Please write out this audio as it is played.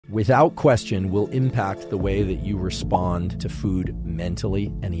without question, will impact the way that you respond to food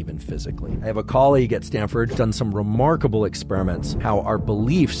mentally and even physically. I have a colleague at Stanford done some remarkable experiments how our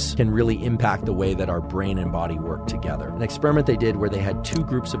beliefs can really impact the way that our brain and body work together. An experiment they did where they had two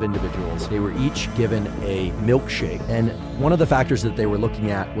groups of individuals. They were each given a milkshake, and one of the factors that they were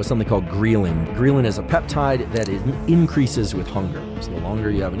looking at was something called ghrelin. Ghrelin is a peptide that increases with hunger. So the longer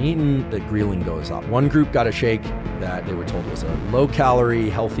you haven't eaten, the ghrelin goes up. One group got a shake that they were told was a low-calorie,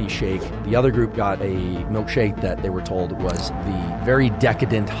 healthy shake. The other group got a milkshake that they were told was the very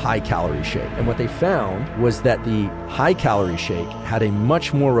decadent, high-calorie shake. And what they found was that the high-calorie shake had a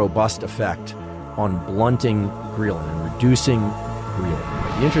much more robust effect on blunting ghrelin and reducing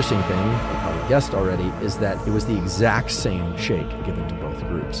ghrelin. The interesting thing, I probably guessed already, is that it was the exact same shake given to both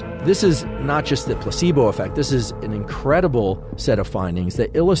groups. This is not just the placebo effect. This is an incredible set of findings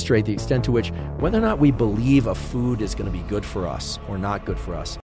that illustrate the extent to which whether or not we believe a food is going to be good for us or not good for us